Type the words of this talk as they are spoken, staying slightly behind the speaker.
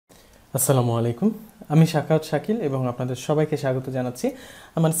আসসালামু আলাইকুম। আমি শাখাওয়াত শাকিল এবং আপনাদের সবাইকে স্বাগত জানাচ্ছি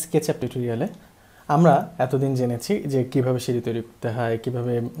আমার স্কেচআপ টিউটোরিয়ালে। আমরা এতদিন জেনেছি যে কিভাবে সিঁড়ি তৈরি করতে হয়,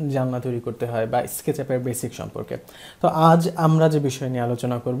 কিভাবে জানলা তৈরি করতে হয় বা স্কেচআপের বেসিক সম্পর্কে। তো আজ আমরা যে বিষয় নিয়ে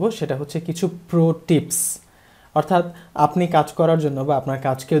আলোচনা করব সেটা হচ্ছে কিছু প্রো টিপস, অর্থাৎ আপনি কাজ করার জন্য বা আপনার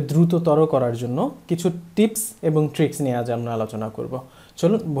কাজকে দ্রুততর করার জন্য কিছু টিপস এবং ট্রিক্স নিয়ে আজ আমরা আলোচনা করব।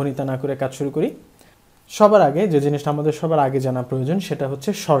 চলুন বনিতা না করে কাজ শুরু করি। সবার আগে যে জিনিসটা আমাদের সবার আগে জানা প্রয়োজন সেটা হচ্ছে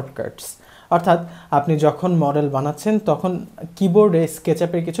শর্টকাটস, অর্থাৎ আপনি যখন মডেল বানাচ্ছেন তখন কিবোর্ডে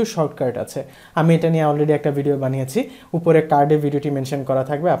স্কেচআপের কিছু শর্টকাট আছে। আমি এটা নিয়ে অলরেডি একটা ভিডিও বানিয়েছি, উপরে কার্ডে ভিডিওটি মেনশন করা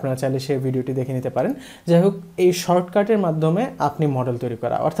থাকবে, আপনারা চাইলে সেই ভিডিওটি দেখে নিতে পারেন। যাই হোক, এই শর্টকাটের মাধ্যমে আপনি মডেল তৈরি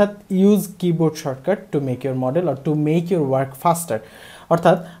করা, অর্থাৎ use keyboard shortcut to make your model or to make your work ফাস্টার।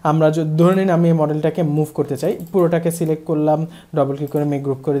 অর্থাৎ আমরা ধরে নিন আমি এই মডেলটাকে মুভ করতে চাই, পুরোটাকে সিলেক্ট করলাম, ডবল ক্লিক করে মেক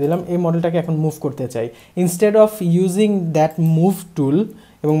গ্রুপ করে দিলাম, এই মডেলটাকে এখন মুভ করতে চাই। Instead of using that move tool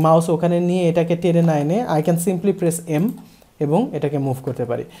এবং মাউস ওখানে নিয়ে এটাকে টেনে না এনে I can simply press M এবং এটাকে মুভ করতে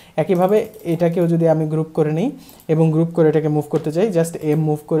পারি। একইভাবে এটাকেও যদি আমি গ্রুপ করে নিই এবং গ্রুপ করে এটাকে মুভ করতে চাই, জাস্ট এম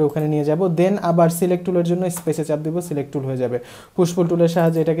মুভ করে ওখানে নিয়ে যাব, দেন আবার সিলেক্ট টুলের জন্য স্পেসে চাপ দেবো, সিলেক্ট টুল হয়ে যাবে। পুশপুল টুলের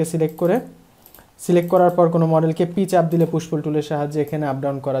সাহায্যে এটাকে সিলেক্ট করার পর কোনো মডেলকে পি চাপ দিলে পুশপুল টুলের সাহায্যে এখানে আপ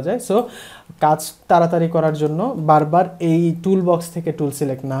ডাউন করা যায়। সো কাজ তাড়াতাড়ি করার জন্য বারবার এই টুল বক্স থেকে টুল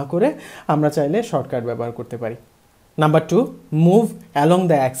সিলেক্ট না করে আমরা চাইলে শর্টকাট ব্যবহার করতে পারি। Number 2, move along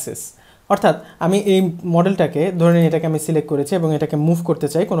the Axis. অর্থাৎ আমি এই মডেলটাকে ধরে নিন, এটাকে আমি সিলেক্ট করেছি এবং এটাকে মুভ করতে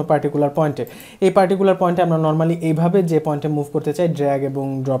চাই কোনো পার্টিকুলার পয়েন্টে। এই পার্টিকুলার পয়েন্টে আমরা নর্মালি এইভাবে যে পয়েন্টে মুভ করতে চাই ড্র্যাগ এবং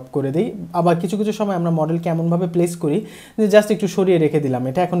ড্রপ করে দিই। আবার কিছু কিছু সময় আমরা মডেলকে এমনভাবে প্লেস করি যে জাস্ট একটু সরিয়ে রেখে দিলাম,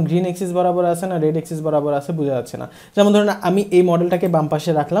 এটা এখন গ্রিন এক্সিস বরাবর আছে না রেড এক্সিস বরাবর আছে বোঝা যাচ্ছে না। যেমন ধরুন আমি এই মডেলটাকে বাম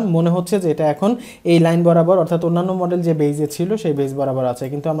পাশে রাখলাম, মনে হচ্ছে যে এটা এখন এই লাইন বরাবর, অর্থাৎ অন্যান্য মডেল যে বেজে ছিল সেই বেজ বরাবর আছে,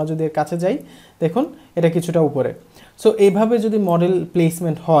 কিন্তু আমরা যদি এর কাছে যাই দেখুন এটা কিছুটা উপরে। সো এইভাবে যদি মডেল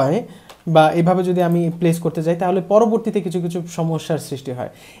প্লেসমেন্ট হয় বা এইভাবে যদি আমি প্লেস করতে যাই তাহলে পরবর্তীতে কিছু কিছু সমস্যার সৃষ্টি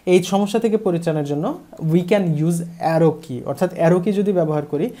হয়। এই সমস্যা থেকে পরিত্রাণের জন্য উই ক্যান ইউজ অ্যারো কি, অর্থাৎ অ্যারো কি যদি ব্যবহার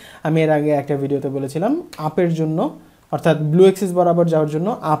করি, আমি এর আগে একটা ভিডিওতে বলেছিলাম আপের জন্য অর্থাৎ ব্লু এক্সিস বরাবর যাওয়ার জন্য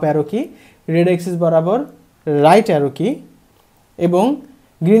আপ অ্যারো কি, রেড এক্সিস বরাবর রাইট অ্যারো কি এবং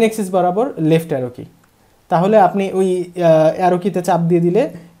গ্রিন এক্সিস বরাবর লেফট অ্যারো কি। তাহলে আপনি ওই অ্যারো কিতে চাপ দিয়ে দিলে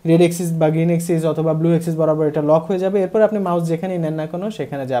রেড এক্সিস বা গ্রিন এক্সিস অথবা ব্লু এক্সিস বরাবর এটা লক হয়ে যাবে, এরপর আপনি মাউস যেখানেই নেন না কেন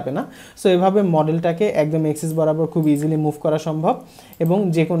সেখানে যাবে না। সো এভাবে মডেলটাকে একদম এক্সিস বরাবর খুব ইজিলি মুভ করা সম্ভব এবং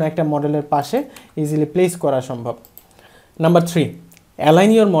যে কোনো একটা মডেলের পাশে ইজিলি প্লেস করা সম্ভব। Number 3,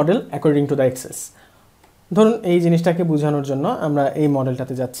 align your model according to the axis. ধরুন এই জিনিসটাকে বোঝানোর জন্য আমরা এই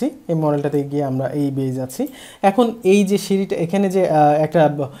মডেলটাতে যাচ্ছি, এই মডেলটাতে গিয়ে আমরা এই বেয়ে যাচ্ছি। এখন এই যে সিঁড়িটা, এখানে যে একটা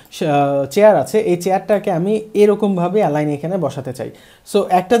চেয়ার আছে, এই চেয়ারটাকে আমি এরকমভাবে অ্যালাইন এখানে বসাতে চাই। সো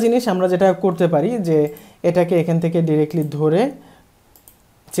একটা জিনিস আমরা যেটা করতে পারি যে এটাকে এখান থেকে ডিরেক্টলি ধরে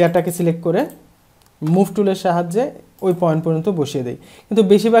চেয়ারটাকে সিলেক্ট করে মুভ টুলের সাহায্যে ওই পয়েন্ট পর্যন্ত বসিয়ে দেই, কিন্তু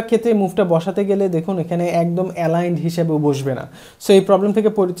বেশিরভাগ ক্ষেত্রে মুভটা বসাতে গেলে দেখুন এখানে একদম অ্যালাইন্ড হিসেবেও বসবে না। সো এই প্রবলেম থেকে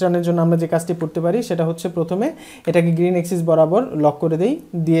পরিত্রাণের জন্য আমরা যে কাজটি করতে পারি সেটা হচ্ছে প্রথমে এটাকে গ্রিন এক্সিস বরাবর লক করে দেই,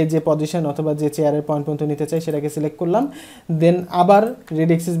 দিয়ে যে পজিশন অথবা যে চেয়ারের পয়েন্ট পর্যন্ত নিতে চাই সেটাকে সিলেক্ট করলাম, দেন আবার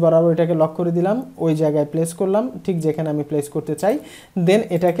রেড এক্সিস বরাবর এটাকে লক করে দিলাম, ওই জায়গায় প্লেস করলাম ঠিক যেখানে আমি প্লেস করতে চাই, দেন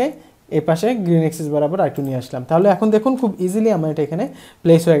এটাকে এই পাশে গ্রিন এক্সিস বরাবর একটু নিয়ে আসলাম। তাহলে এখন দেখুন খুব ইজিলি আমার এটা এখানে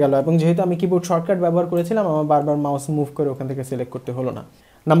প্লেস হয়ে গেল এবং যেহেতু আমি কিবোর্ড শর্টকাট ব্যবহার করেছিলাম আমার বারবার মাউস মুভ করে ওখান থেকে সিলেক্ট করতে হলো না।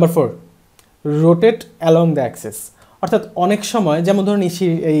 Number 4, rotate along the Axis. অর্থাৎ অনেক সময় যেমন ধরুন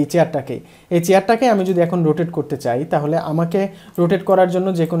এই চেয়ারটাকে আমি যদি এখন রোটেট করতে চাই তাহলে আমাকে রোটেট করার জন্য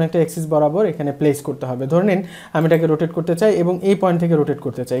যে কোনো একটা অ্যাক্সিস বরাবর এখানে প্লেস করতে হবে। ধরে নিন আমি এটাকে রোটেট করতে চাই এবং এই পয়েন্ট থেকে রোটেট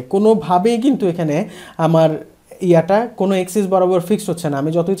করতে চাই, কোনোভাবেই কিন্তু এখানে আমার ইয়াটা কোনো এক্সিস বরাবর ফিক্সড হচ্ছে না,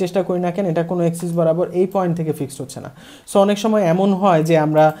 আমি যতই চেষ্টা করি না কেন এটা কোনো এক্সিস বরাবর এই পয়েন্ট থেকে ফিক্সড হচ্ছে না। সো অনেক সময় এমন হয় যে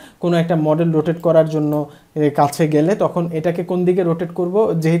আমরা কোনো একটা মডেল রোটেট করার জন্য কাছে গেলে তখন এটাকে কোন দিকে রোটেট করব,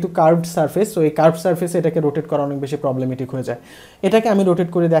 যেহেতু কার্ভড সারফেস, তো এই কার্ভড সারফেসে এটাকে রোটেট করা অনেক বেশি প্রবলেমেটিক হয়ে যায়। এটাকে আমি রোটেট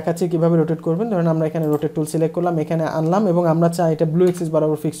করে দেখাচ্ছি কীভাবে রোটেট করবেন। ধরুন আমরা এখানে রোটেট টুল সিলেক্ট করলাম, এখানে আনলাম এবং আমরা চাই এটা ব্লু এক্সিস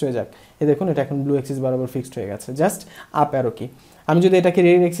বরাবর ফিক্সড হয়ে যাক। এই দেখুন এটা এখন ব্লু এক্সিস বরাবর ফিক্সড হয়ে গেছে, জাস্ট আপ অ্যারো কি। আমি যদি এটাকে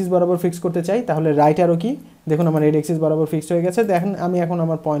রেড এক্সিস বরাবর ফিক্স করতে চাই তাহলে রাইট অ্যারো কি, দেখুন আমার রেড এক্সিস বরাবর ফিক্সড হয়ে গেছে। দেখেন আমি এখন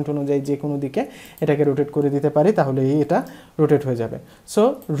আমার পয়েন্ট অনুযায়ী যে কোনো দিকে এটাকে রোটেট করে দিতে পারি, তাহলে এটা রোটেট হয়ে যাবে। So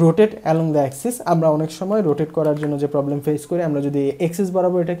rotate along the Axis. আমরা অনেক সময় রোটেট করার জন্য যে প্রবলেম ফেস করি, আমরা যদি এক্সিস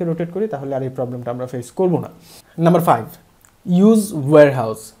বরাবর এটাকে রোটেট করি তাহলে আর এই প্রবলেমটা আমরা ফেস করব না। Number 5, use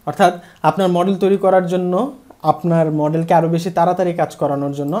warehouse. অর্থাৎ আপনার মডেল তৈরি করার জন্য আপনার মডেলকে আরও বেশি তাড়াতাড়ি কাজ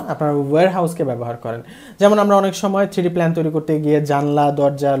করানোর জন্য আপনার ওয়্যারহাউসকে ব্যবহার করেন। যেমন আমরা অনেক সময় 3D প্ল্যান তৈরি করতে গিয়ে জানলা,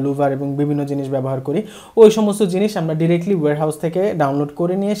 দরজা, লুভার এবং বিভিন্ন জিনিস ব্যবহার করি। ওই সমস্ত জিনিস আমরা ডিরেক্টলি ওয়্যারহাউস থেকে ডাউনলোড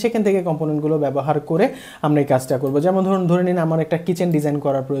করে নিয়ে সেখান থেকে কম্পোনেন্টগুলো ব্যবহার করে আমরা এই কাজটা করব। যেমন ধরে নিন আমার একটা কিচেন ডিজাইন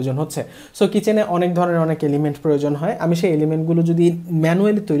করার প্রয়োজন হচ্ছে। সো কিচেনে অনেক ধরনের অনেক এলিমেন্ট প্রয়োজন হয়। আমি সেই এলিমেন্টগুলো যদি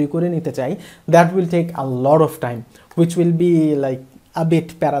ম্যানুয়ালি তৈরি করে নিতে চাই, that will take a lot of time, which will be like আবেট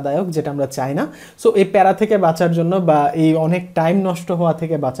প্যারাদায়ক, যেটা আমরা চাই না। সো এই প্যারা থেকে বাঁচার জন্য বা এই অনেক টাইম নষ্ট হওয়া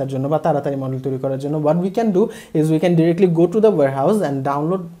থেকে বাঁচার জন্য বা তাড়াতাড়ি মডেল তৈরি করার জন্য what we can do is we can directly go to the warehouse and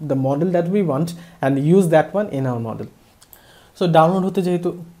download the model that we want and use that one in our model. So download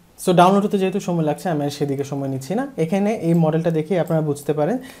হতে যেহেতু সময় লাগছে, আমি আর সেদিকে সময় নিচ্ছি না। এখানে এই মডেলটা দেখে আপনারা বুঝতে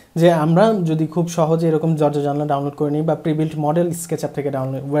পারেন যে আমরা যদি খুব সহজে এরকম দরজা জানলা ডাউনলোড করে নিই বা প্রিবিল্ট মডেল স্কেচআপ থেকে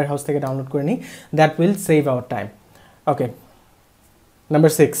ওয়্যারহাউস থেকে ডাউনলোড করে নিই, that will save our time. Okay,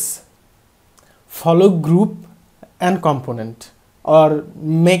 Number 6, follow group and component or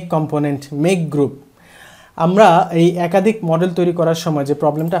make group. আমরা এই একাধিক মডেল তৈরি করার সময় যে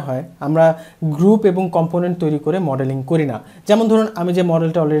প্রবলেমটা হয়, আমরা গ্রুপ এবং কম্পোনেন্ট তৈরি করে মডেলিং করি না। যেমন ধরুন আমি যে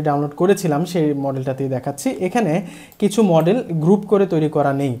মডেলটা অলরেডি ডাউনলোড করেছিলাম সেই মডেলটাতেই দেখাচ্ছি। এখানে কিছু মডেল গ্রুপ করে তৈরি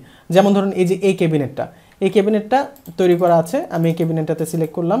করা নেই। যেমন ধরুন এই যে এই ক্যাবিনেটটা তৈরি করা আছে, আমি এই ক্যাবিনেটটাতে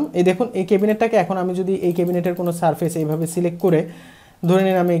সিলেক্ট করলাম। এই দেখুন এই ক্যাবিনেটটাকে এখন আমি যদি এই ক্যাবিনেটের কোনো সারফেস এইভাবে সিলেক্ট করে, ধরে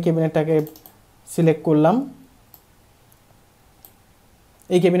নিন আমি এই ক্যাবিনেটটাকে সিলেক্ট করলাম,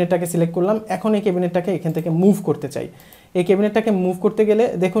 এখন এই ক্যাবিনেটটাকে এখান থেকে মুভ করতে চাই। এই ক্যাবিনেটটাকে মুভ করতে গেলে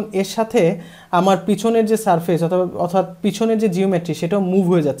দেখুন এর সাথে আমার পিছনের যে সারফেস অর্থাৎ পিছনের যে জিওমেট্রি সেটাও মুভ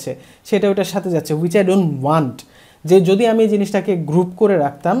হয়ে যাচ্ছে, সেটা ওটার সাথে যাচ্ছে, হুইচ আই ডোন্ট ওয়ান্ট। যে যদি আমি এই জিনিসটাকে গ্রুপ করে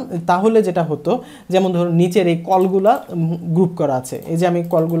রাখতাম তাহলে যেটা হতো, যেমন ধরুন নিচের এই কলগুলা গ্রুপ করা আছে, এই যে আমি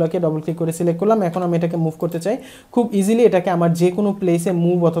কলগুলোকে ডবল ক্লিক করে সিলেক্ট করলাম, এখন আমি এটাকে মুভ করতে চাই, খুব ইজিলি এটাকে আমার যে কোনো প্লেসে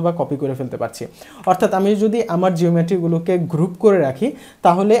মুভ অথবা কপি করে ফেলতে পারছি। অর্থাৎ আমি যদি আমার জিওমেট্রিগুলোকে গ্রুপ করে রাখি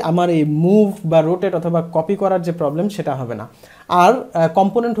তাহলে আমার এই মুভ বা রোটেট অথবা কপি করার যে প্রবলেম সেটা হবে না। আর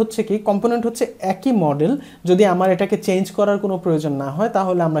কম্পোনেন্ট হচ্ছে কি, কম্পোনেন্ট হচ্ছে একই মডেল, যদি আমার এটাকে চেঞ্জ করার কোনো প্রয়োজন না হয়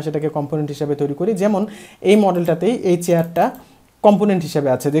তাহলে আমরা সেটাকে কম্পোনেন্ট হিসেবে তৈরি করি। যেমন এই মডেলটাতেই এই চেয়ারটা কম্পোনেন্ট হিসেবে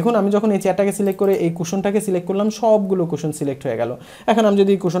আছে। দেখুন আমি যখন এই চেয়ারটাকে সিলেক্ট করে এই কুশনটাকে সিলেক্ট করলাম, সবগুলো কুশন সিলেক্ট হয়ে গেল। এখন আমি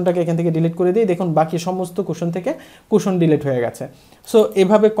যদি কুশনটাকে এখান থেকে ডিলিট করে দিই, দেখুন বাকি সমস্ত কুশন থেকে কুশন ডিলিট হয়ে গেছে। সো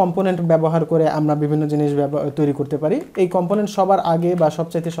এভাবে কম্পোনেন্ট ব্যবহার করে আমরা বিভিন্ন জিনিস তৈরি করতে পারি। এই কম্পোনেন্ট সবার আগে বা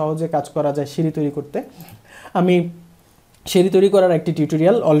সবচাইতে সহজে কাজ করা যায় সিঁড়ি তৈরি করতে। আমি সিঁড়ি তৈরি করার একটি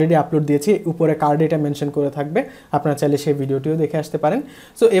টিউটোরিয়াল অলরেডি আপলোড দিয়েছি, উপরে কার্ডে এটা মেনশন করে থাকবে, আপনারা চাইলে সেই ভিডিওটিও দেখে আসতে পারেন।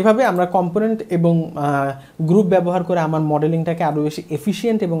 সো এভাবে আমরা কম্পোনেন্ট এবং গ্রুপ ব্যবহার করে আমার মডেলিংটাকে আরও বেশি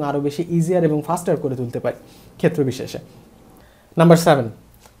এফিশিয়েন্ট এবং আরও বেশি ইজিয়ার এবং ফাস্টার করে তুলতে পারি ক্ষেত্র বিশেষে। Number 7,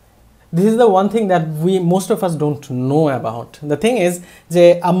 this is the one thing that most of us don't know about. The thing is যে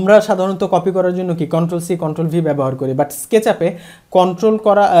আমরা সাধারণত কপি করার জন্য কি Ctrl+C Ctrl+V ব্যবহার করি, বাট স্কেচআপে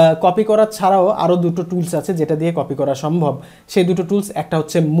কপি করা ছাড়াও আরও দুটো টুলস আছে যেটা দিয়ে কপি করা সম্ভব। সেই দুটো টুলস, একটা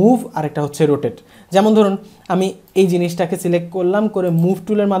হচ্ছে মুভ আর একটা হচ্ছে রোটেট। যেমন ধরুন আমি এই জিনিসটাকে সিলেক্ট করলাম, করে মুভ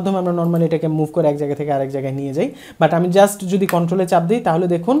টুলের মাধ্যমে আমরা নর্মালি এটাকে মুভ করে এক জায়গা থেকে আরেক জায়গায় নিয়ে যাই, বাট আমি জাস্ট যদি কন্ট্রোলে চাপ দিই তাহলে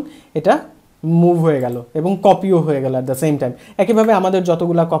দেখুন এটা মুভ হয়ে গেল এবং কপিও হয়ে গেল অ্যাট দ্য সেম টাইম। একইভাবে আমাদের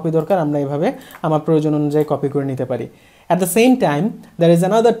যতগুলা কপি দরকার আমরা এইভাবে আমার প্রয়োজন অনুযায়ী কপি করে নিতে পারি। At the same time there is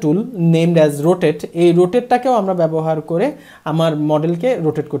another tool named as rotate. এই রোটেটটাকেও আমরা ব্যবহার করে আমার মডেলকে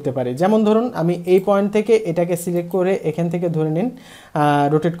রোটেট করতে পারি। যেমন ধরুন আমি এই পয়েন্ট থেকে এটাকে সিলেক্ট করে এখান থেকে ধরে নিন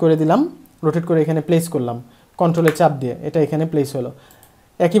রোটেট করে দিলাম, রোটেট করে এখানে প্লেস করলাম কন্ট্রোলে চাপ দিয়ে, এটা এখানে প্লেস হলো।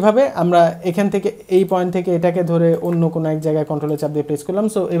 একইভাবে আমরা এখান থেকে এই পয়েন্ট থেকে এটাকে ধরে অন্য কোনো এক জায়গায় কন্ট্রোলে চাপ দিয়ে প্লেস করলাম।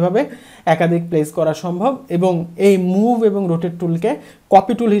 সো এভাবে একাধিক প্লেস করা সম্ভব এবং এই মুভ এবং রোটেট টুলকে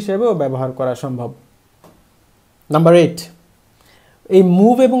কপি টুল হিসেবেও ব্যবহার করা সম্ভব। নাম্বার 8, এই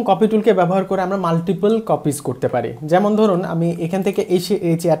মুভ এবং কপি টুলকে ব্যবহার করে আমরা মাল্টিপল কপিজ করতে পারি। যেমন ধরুন আমি এখান থেকে এই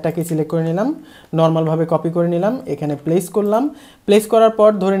চেয়ারটাকে সিলেক্ট করে নিলাম, নর্মালভাবে কপি করে নিলাম, এখানে প্লেস করলাম। প্লেস করার পর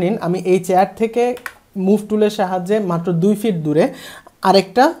ধরে নিন আমি এই চেয়ার থেকে মুভ টুলের সাহায্যে মাত্র 2 ফিট দূরে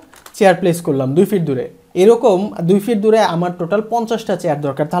আরেকটা চেয়ার প্লেস করলাম, 2 ফিট দূরে। এরকম 2 ফিট দূরে আমার টোটাল 50টা চেয়ার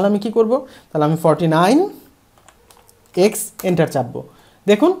দরকার। তাহলে আমি কি করব, তাহলে আমি 49x এন্টার চাপবো।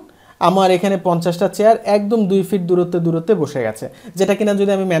 দেখুন আমার এখানে 50টা চেয়ার একদম 2 ফিট দূরত্বে বসে গেছে, যেটা কিনা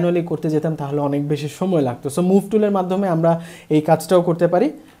যদি আমি ম্যানুয়ালি করতে যেতাম তাহলে অনেক বেশি সময় লাগতো। সো মুভ টুলের মাধ্যমে আমরা এই কাজটাও করতে পারি।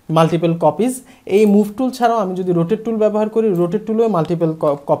 Multiple copies. এই মুভ টুল ছাড়াও আমি যদি রোটেট টুল ব্যবহার করি, রোটেট টুলেও মাল্টিপল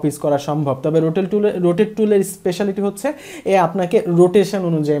কপিজ করা সম্ভব। তবে রোটেট টুলের স্পেশালিটি হচ্ছে আপনাকে রোটেশন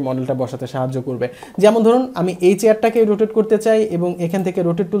অনুযায়ী মডেলটা বসাতে সাহায্য করবে। যেমন ধরুন আমি এই চেয়ারটাকে রোটেট করতে চাই এবং এখান থেকে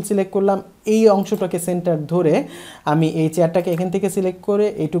রোটেট টুল সিলেক্ট করলাম, এই অংশটাকে সেন্টার ধরে আমি এই চেয়ারটাকে এখান থেকে সিলেক্ট করে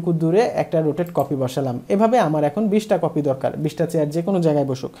এইটুকু দূরে একটা রোটেট কপি বসালাম। এভাবে আমার এখন 20টা কপি দরকার, 20টা চেয়ার যে কোনো জায়গায়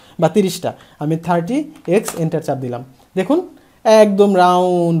বসুক, বা 30টা। আমি 30x এন্টার চাপ দিলাম, দেখুন একদম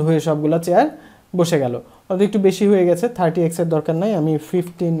রাউন্ড হয়ে সবগুলো চেয়ার বসে গেল। হয়তো একটু বেশি হয়ে গেছে, 30x এর দরকার নাই, আমি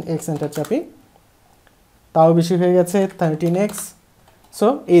 15x এন্টার চাপি, তাও বেশি হয়ে গেছে 13x। সো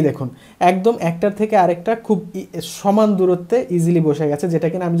এই দেখুন একদম একটার থেকে আরেকটা খুব সমান দূরত্বে ইজিলি বসে গেছে, যেটা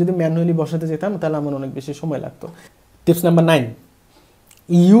কিনা আমি যদি ম্যানুয়ালি বসাতে যেতাম তাহলে আমার অনেক বেশি সময় লাগতো। Tips number 9,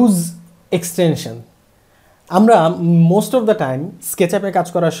 use extension. আমরা মোস্ট অফ দ্য টাইম স্কেচআপে কাজ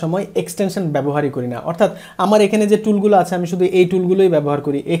করার সময় এক্সটেনশন ব্যবহারই করি না, অর্থাৎ আমার এখানে যে টুলগুলো আছে আমি শুধু এই টুলগুলোই ব্যবহার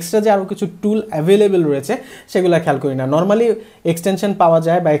করি, এক্সট্রা যে আরও কিছু টুল অ্যাভেলেবেল রয়েছে সেগুলো খেয়াল করি না। নর্মালি এক্সটেনশন পাওয়া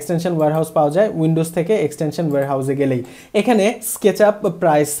যায় বা এক্সটেনশন ওয়্যারহাউস পাওয়া যায় উইন্ডোজ থেকে এক্সটেনশন ওয়্যারহাউসে গেলেই। এখানে স্কেচআপ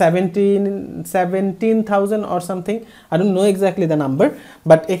প্রায় 17,000 or something, I don't know exactly the number,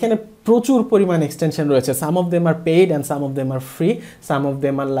 but এখানে প্রচুর পরিমাণ এক্সটেনশন রয়েছে। সাম of them are paid and some of them are free, some of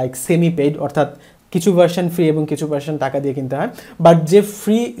them are like semi paid, অর্থাৎ কিছু ভার্সন ফ্রি এবং কিছু ভার্সন টাকা দিয়ে কিনতে হয়। বাট যে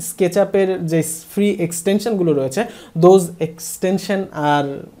ফ্রি স্কেচআপের যে ফ্রি এক্সটেনশনগুলো রয়েছে, those extension R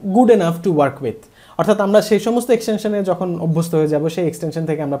good enough to work with. অর্থাৎ আমরা সেই সমস্ত এক্সটেনশনে যখন অভ্যস্ত হয়ে যাব, সেই এক্সটেনশন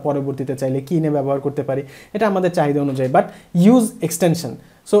থেকে আমরা পরবর্তীতে চাইলে কিনে ব্যবহার করতে পারি, এটা আমাদের চাহিদা অনুযায়ী। But use extension.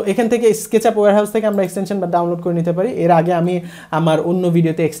 সো এখান থেকে স্কেচআপ ওয়্যারহাউস থেকে আমরা এক্সটেনশন বা ডাউনলোড করে নিতে পারি। এর আগে আমি আমার অন্য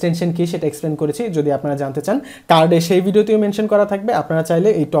ভিডিওতে এক্সটেনশন কি সেটা এক্সপ্লেন করেছি, যদি আপনারা জানতে চান কার্ডে সেই ভিডিওটিও মেনশন করা থাকবে, আপনারা চাইলে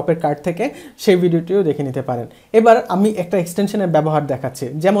এই টপের কার্ড থেকে সেই ভিডিওটিও দেখে নিতে পারেন। এবার আমি একটা এক্সটেনশনের ব্যবহার দেখাচ্ছি,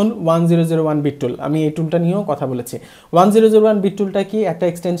 যেমন 1001 বিট টুল। আমি এই টুলটা নিয়েও কথা বলেছি। 1001 বিট টুলটা কি একটা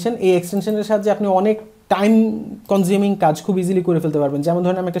এক্সটেনশন, এই এক্সটেনশনের সাহায্যে আপনি অনেক টাইম কনজিউমিং কাজ খুব ইজিলি করে ফেলতে পারবেন। যেমন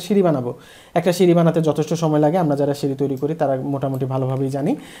ধরেন আমি একটা সিঁড়ি বানাবো, একটা সিঁড়ি বানাতে যথেষ্ট সময় লাগে, আমরা যারা সিঁড়ি তৈরি করি তারা মোটামুটি ভালোভাবেই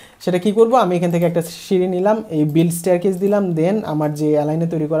জানি। সেটা কি করব, আমি এখান থেকে একটা সিঁড়ি নিলাম, এই বিল্ড স্টেয়ারকেস দিলাম, দেন আমার যে অ্যালাইনে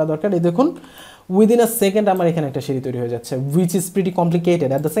তৈরি করা দরকার, এই দেখুন উইদিন আ সেকেন্ড আমার এখানে একটা সিঁড়ি তৈরি হয়ে যাচ্ছে, which is pretty complicated.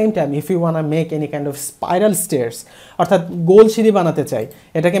 At the same time if you want make any kind of spiral stairs, অর্থাৎ গোল সিঁড়ি বানাতে চাই,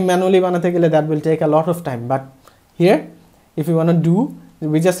 এটাকে ম্যানুয়ালি বানাতে গেলে that will take a lot of time. But here if you want do,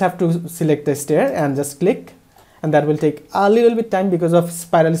 we just have to select the stair and just click, and that will take a little bit time because of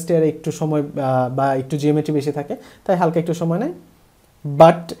spiral stair একটু সময় বা একটু geometry বেশি থাকে, তাই হালকা একটু সময় নেয়।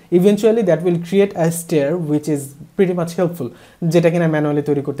 But eventually that will create a stair which is pretty much helpful, যেটা কিনা ম্যানুয়ালি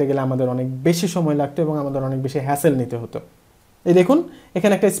তৈরি করতে গেলে আমাদের অনেক বেশি সময় লাগতো এবং আমাদের অনেক বেশি হ্যাসেল নিতে হতো। এই দেখুন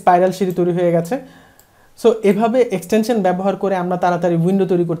এখানে একটা স্পাইরাল সিঁড়ি তৈরি হয়ে গেছে। সো এভাবে এক্সটেনশন ব্যবহার করে আমরা তাড়াতাড়ি উইন্ডো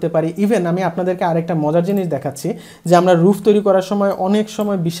তৈরি করতে পারি। ইভেন আমি আপনাদেরকে আরেকটা মজার জিনিস দেখাচ্ছি, যে আমরা রুফ তৈরি করার সময় অনেক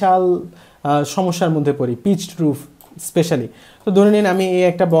সময় বিশাল সমস্যার মধ্যে পড়ি, পিচড রুফ স্পেশালি। তো ধরে নিন আমি এই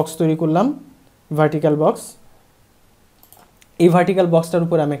একটা বক্স তৈরি করলাম, ভার্টিক্যাল বক্স। এই ভার্টিক্যাল বক্সটার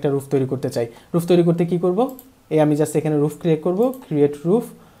উপরে আমি একটা রুফ তৈরি করতে চাই। রুফ তৈরি করতে কি করব, এই আমি জাস্ট এখানে রুফ ক্রিয়েট করব, ক্রিয়েট রুফ।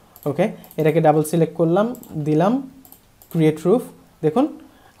 ওকে, এটাকে ডাবল সিলেক্ট করলাম, দিলাম ক্রিয়েট রুফ। দেখুন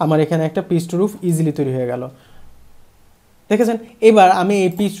আমার এখানে একটা পিচড রুফ ইজিলি তৈরি হয়ে গেল, দেখেছেন। এবার আমি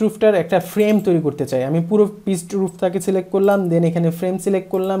এই পিচ রুফটার একটা ফ্রেম তৈরি করতে চাই, আমি পুরো পিচ রুফটাকে সিলেক্ট করলাম, দেন এখানে ফ্রেম সিলেক্ট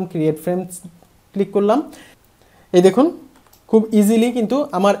করলাম, ক্রিয়েট ফ্রেম ক্লিক করলাম। এই দেখুন খুব ইজিলি কিন্তু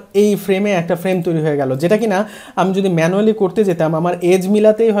আমার এই ফ্রেমে একটা ফ্রেম তৈরি হয়ে গেল, যেটা কিনা আমি যদি ম্যানুয়ালি করতে যেতাম আমার এজ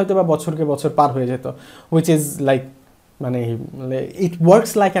মিলাতেই হয়তো বা বছরকে বছর পার হয়ে যেত, হুইচ ইজ লাইক মানে it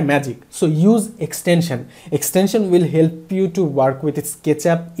works like a magic. So use extension will help you to work with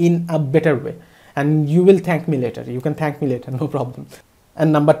SketchUp in a better way, and you will thank me later, you can thank me later, no problem. And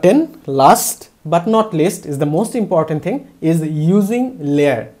number 10, last but not least, is the most important thing, is using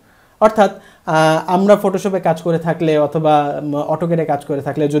layer. অর্থাৎ আমরা ফটোশপে কাজ করে থাকলে অথবা অটোক্যাডে কাজ করে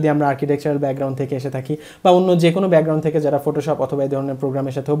থাকলে, যদি আমরা আর্কিটেকচারাল ব্যাকগ্রাউন্ড থেকে এসে থাকি বা অন্য যে কোনো ব্যাকগ্রাউন্ড থেকে যারা ফটোশপ অথবা এই ধরনের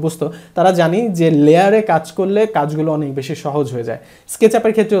প্রোগ্রামের সাথে অভ্যস্ত, তারা জানি যে লেয়ারে কাজ করলে কাজগুলো অনেক বেশি সহজ হয়ে যায়।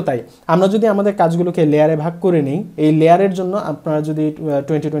 স্কেচআপের ক্ষেত্রেও তাই, আমরা যদি আমাদের কাজগুলোকে লেয়ারে ভাগ করে নিই, এই লেয়ারের জন্য আপনারা যদি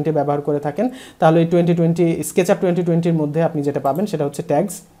 2020 ব্যবহার করে থাকেন, তাহলে এই স্কেচআপ 2020-র মধ্যে আপনি যেটা পাবেন সেটা হচ্ছে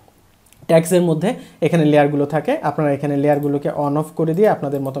ট্যাগসের মধ্যে এখানে লেয়ারগুলো থাকে, আপনারা এখানে লেয়ারগুলোকে অন অফ করে দিয়ে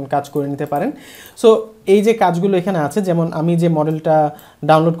আপনাদের মতন কাজ করে নিতে পারেন। সো এই যে কাজগুলো এখানে আছে, যেমন আমি যে মডেলটা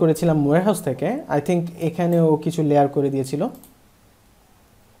ডাউনলোড করেছিলাম ওয়্যারহাউস থেকে, আই থিঙ্ক এখানেও কিছু লেয়ার করে দিয়েছিল।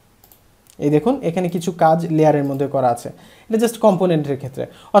 এই দেখুন এখানে কিছু কাজ লেয়ারের মধ্যে করা আছে। এটা জাস্ট কম্পোনেন্টের ক্ষেত্রে।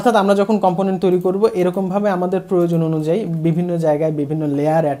 অর্থাৎ আমরা যখন কম্পোনেন্ট তৈরি করব এরকমভাবে আমাদের প্রয়োজন অনুযায়ী বিভিন্ন জায়গায় বিভিন্ন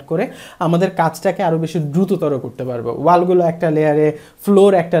লেয়ার অ্যাড করে আমাদের কাজটাকে আরও বেশি দ্রুততর করতে পারবো। ওয়ালগুলো একটা লেয়ারে,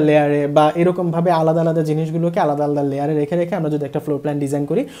 ফ্লোর একটা লেয়ারে, বা এরকমভাবে আলাদা আলাদা জিনিসগুলোকে আলাদা আলাদা লেয়ারে রেখে রেখে আমরা যদি একটা ফ্লোর প্ল্যান ডিজাইন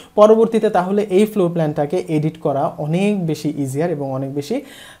করি পরবর্তীতে, তাহলে এই ফ্লোর প্ল্যানটাকে এডিট করা অনেক বেশি ইজিয়ার এবং অনেক বেশি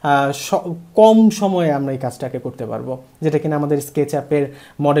কম সময়ে আমরা এই কাজটাকে করতে পারবো, যেটা কিনা আমাদের স্কেচআপের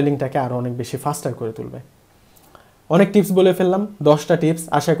মডেলিংটাকে আরও অনেক বেশি ফাস্টার করে তুলবে। অনেক টিপস বলে ফেললাম, 10টা টিপস।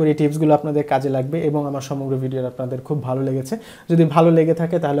 আশা করি টিপসগুলো আপনাদের কাজে লাগবে এবং আমার সমগ্র ভিডিও আপনাদের খুব ভালো লেগেছে। যদি ভালো লেগে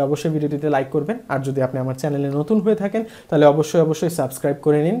থাকে তাহলে অবশ্যই ভিডিওটিতে লাইক করবেন, আর যদি আপনি আমার চ্যানেলে নতুন হয়ে থাকেন তাহলে অবশ্যই সাবস্ক্রাইব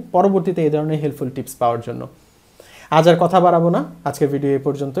করে নিন পরবর্তীতে এই ধরনের হেল্পফুল টিপস পাওয়ার জন্য। আজ আর কথা বাড়াবো না, আজকের ভিডিও এই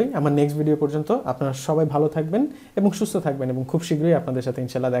পর্যন্তই। আমার নেক্সট ভিডিও পর্যন্ত আপনারা সবাই ভালো থাকবেন এবং সুস্থ থাকবেন, এবং খুব শীঘ্রই আপনাদের সাথে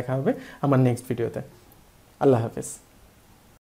ইনশাল্লাহ দেখা হবে আমার নেক্সট ভিডিওতে। আল্লাহ হাফেজ।